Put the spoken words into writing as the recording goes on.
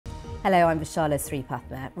Hello, I'm Vishala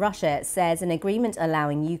Sripathma. Russia says an agreement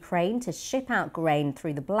allowing Ukraine to ship out grain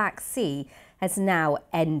through the Black Sea has now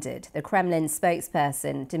ended. The Kremlin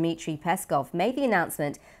spokesperson Dmitry Peskov made the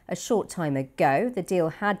announcement a short time ago. The deal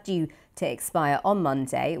had due to expire on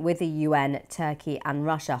Monday, with the UN, Turkey and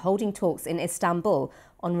Russia holding talks in Istanbul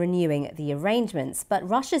on renewing the arrangements. But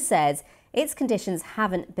Russia says its conditions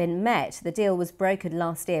haven't been met. The deal was brokered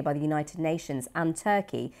last year by the United Nations and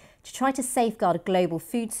Turkey to try to safeguard global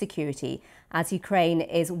food security, as Ukraine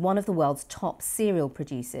is one of the world's top cereal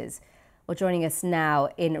producers. Well, joining us now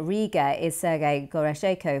in Riga is Sergei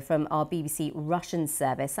Goroshenko from our BBC Russian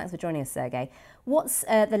service. Thanks for joining us, Sergei. What's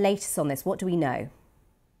the latest on this? What do we know?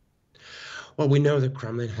 Well, we know the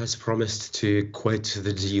Kremlin has promised to quit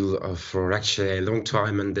the deal for actually a long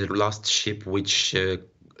time, and the last ship which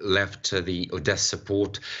left the Odessa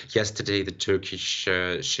port yesterday, the Turkish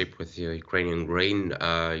ship with the Ukrainian grain,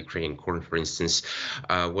 Ukrainian corn, for instance,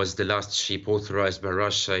 was the last ship authorized by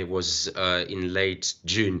Russia. It was in late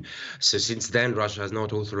June. So since then, Russia has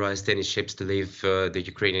not authorized any ships to leave the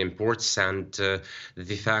Ukrainian ports, and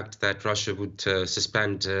the fact that Russia would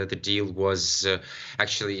suspend the deal was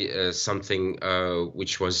actually something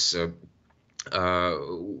which was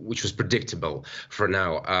predictable for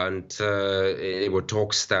now, and there were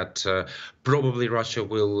talks that probably Russia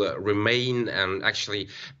will remain, and actually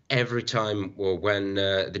every time when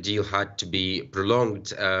the deal had to be prolonged,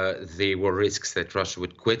 there were risks that Russia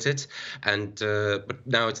would quit it. And but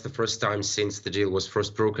now it's the first time since the deal was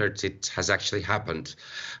first brokered it has actually happened.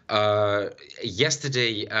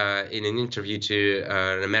 Yesterday, in an interview to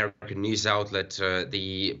an American news outlet,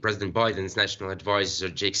 the President Biden's national advisor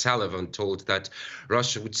Jake Sullivan told that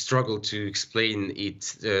Russia would struggle to explain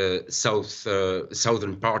its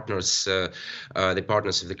southern partners, the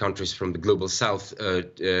partners of the countries from the global south,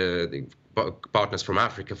 the partners from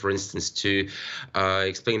Africa, for instance, to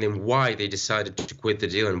explain them why they decided to quit the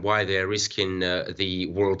deal and why they are risking the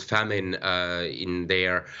world famine in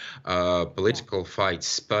their political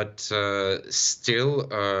fights. But still,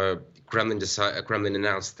 Kremlin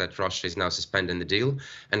announced that Russia is now suspending the deal,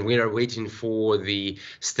 and we are waiting for the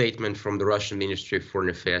statement from the Russian Ministry of Foreign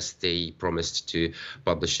Affairs. They promised to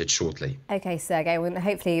publish it shortly. Okay, Sergei, well,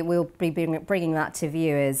 hopefully we'll be bringing that to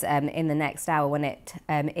viewers in the next hour when it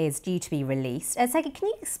is due to be released. Sergei, can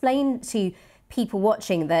you explain to people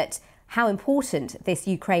watching that how important this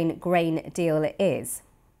Ukraine grain deal is?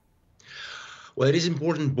 Well, it is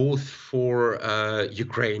important both for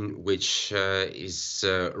Ukraine, which is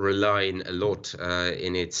relying a lot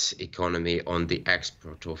in its economy on the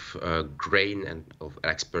export of grain and of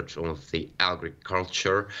export of the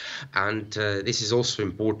agriculture. And this is also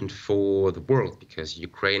important for the world because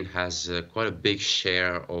Ukraine has quite a big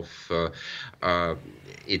share of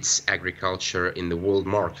its agriculture in the world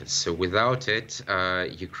market. So without it,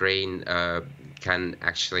 Ukraine can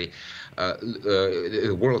actually,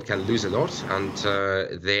 the world can lose a lot, and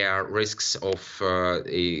there are risks of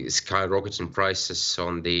skyrocketing prices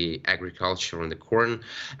on the agriculture and the corn.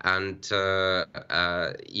 And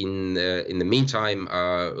in the meantime,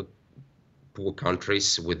 poor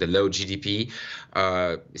countries with the low GDP,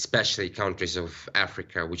 especially countries of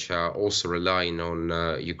Africa, which are also relying on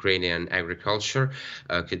Ukrainian agriculture,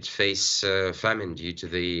 could face famine due to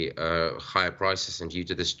the higher prices and due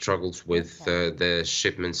to the struggles with the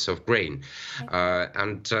shipments of grain.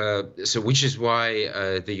 So which is why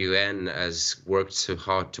the UN has worked so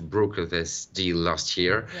hard to broker this deal last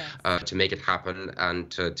year, to make it happen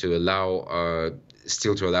and to allow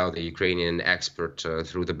to allow the Ukrainian export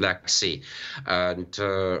through the Black Sea. And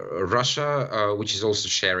Russia, which is also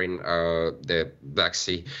sharing the Black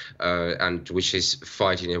Sea and which is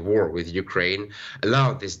fighting a war with Ukraine,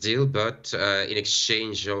 allowed this deal, but in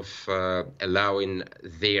exchange of allowing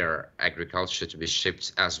their agriculture to be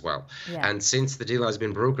shipped as well. And since the deal has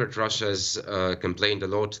been brokered, Russia has complained a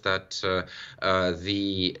lot that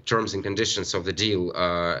the terms and conditions of the deal,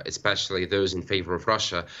 especially those in favor of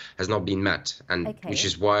Russia, has not been met. And which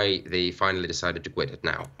is why they finally decided to quit it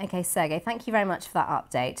now. Okay, Sergei, thank you very much for that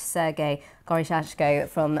update. Sergei Goroshenko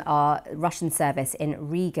from our Russian service in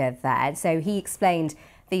Riga there. So he explained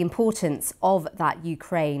the importance of that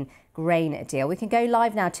Ukraine grain deal. We can go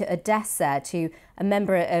live now to Odessa, to a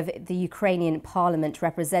member of the Ukrainian parliament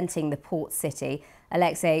representing the port city,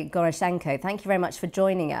 Alexei Goroshenko. Thank you very much for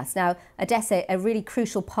joining us. Now, Odessa, a really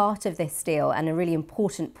crucial part of this deal and a really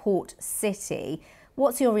important port city.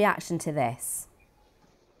 What's your reaction to this?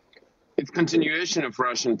 It's continuation of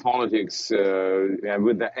Russian politics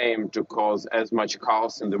with the aim to cause as much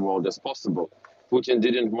chaos in the world as possible. Putin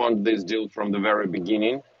didn't want this deal from the very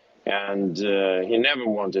beginning, and he never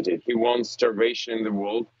wanted it. He wants starvation in the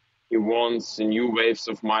world. He wants new waves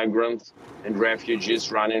of migrants and refugees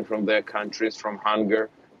running from their countries from hunger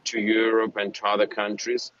to Europe and to other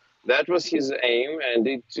countries. That was his aim, and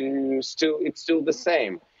it's still the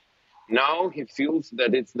same. Now he feels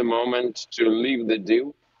that it's the moment to leave the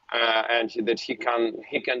deal, that he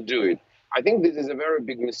can do it. I think this is a very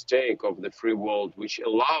big mistake of the free world, which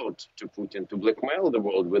allowed to Putin to blackmail the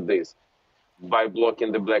world with this by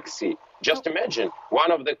blocking the Black Sea. Just imagine,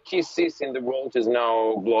 one of the key seas in the world is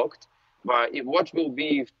now blocked. But what will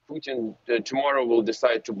be if Putin tomorrow will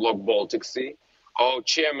decide to block Baltic Sea, or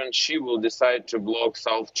Chairman Xi will decide to block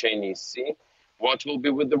South Chinese Sea? What will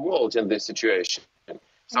be with the world in this situation?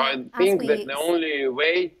 So I think that the only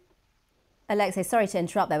way... Alexei, sorry to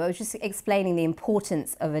interrupt there, but I was just explaining the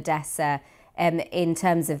importance of Odessa in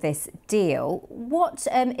terms of this deal. What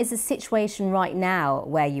is the situation right now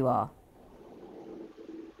where you are?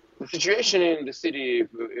 The situation in the city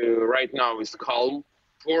right now is calm.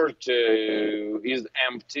 Port is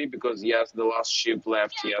empty because, yes, the last ship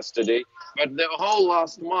left yesterday. But the whole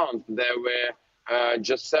last month, there were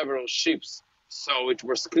just several ships. So it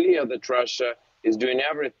was clear that Russia is doing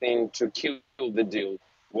everything to kill the deal.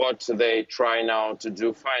 What they try now to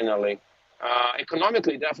do finally.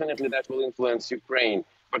 Economically, definitely that will influence Ukraine.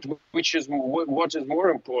 But what is more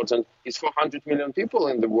important is 400 million people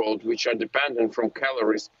in the world which are dependent from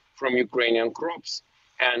calories from Ukrainian crops.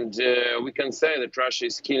 And we can say that Russia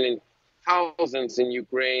is killing thousands in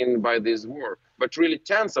Ukraine by this war. But really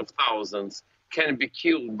tens of thousands can be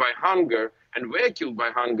killed by hunger, and were killed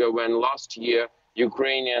by hunger when last year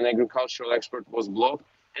Ukrainian agricultural export was blocked,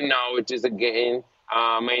 and now it is again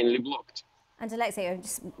mainly blocked. And Alexei,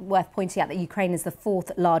 it's just worth pointing out that Ukraine is the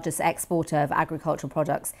fourth largest exporter of agricultural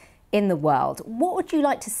products in the world. What would you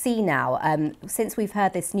like to see now, since we've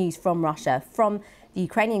heard this news from Russia, from the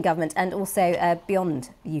Ukrainian government and also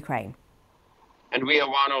beyond Ukraine? And we are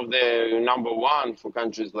one of the number one for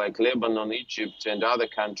countries like Lebanon, Egypt and other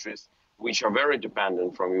countries which are very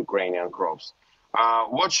dependent from Ukrainian crops.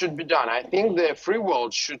 What should be done? I think the free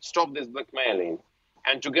world should stop this blackmailing.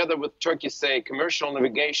 And together with Turkey say commercial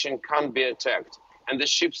navigation can't be attacked and the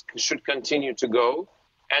ships should continue to go.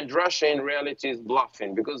 And Russia in reality is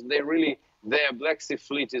bluffing because their Black Sea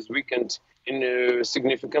fleet is weakened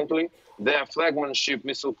significantly. Their flagman ship,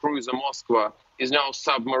 missile cruiser Moskva, is now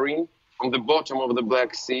submarine on the bottom of the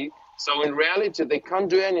Black Sea. So in reality, they can't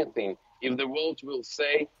do anything if the world will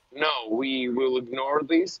say, no, we will ignore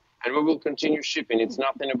this and we will continue shipping. It's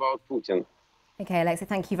nothing about Putin. OK, Alexei,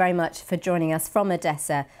 thank you very much for joining us from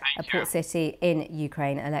Odessa, a port city in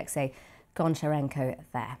Ukraine. Alexei Goncharenko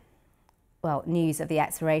there. Well, news of the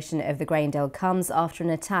expiration of the grain deal comes after an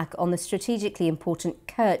attack on the strategically important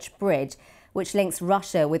Kerch Bridge, which links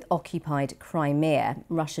Russia with occupied Crimea.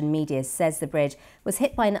 Russian media says the bridge was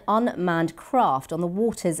hit by an unmanned craft on the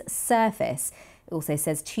water's surface. It also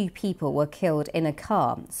says 2 people were killed in a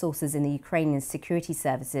car. Sources in the Ukrainian security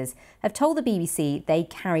services have told the BBC they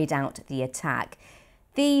carried out the attack.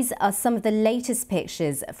 These are some of the latest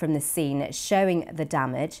pictures from the scene showing the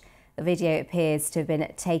damage. The video appears to have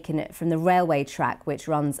been taken from the railway track which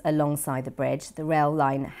runs alongside the bridge. The rail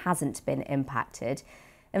line hasn't been impacted.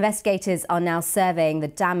 Investigators are now surveying the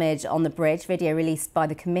damage on the bridge. Video released by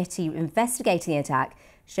the committee investigating the attack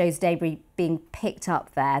shows debris being picked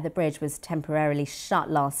up there. The bridge was temporarily shut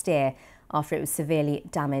last year after it was severely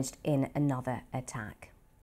damaged in another attack.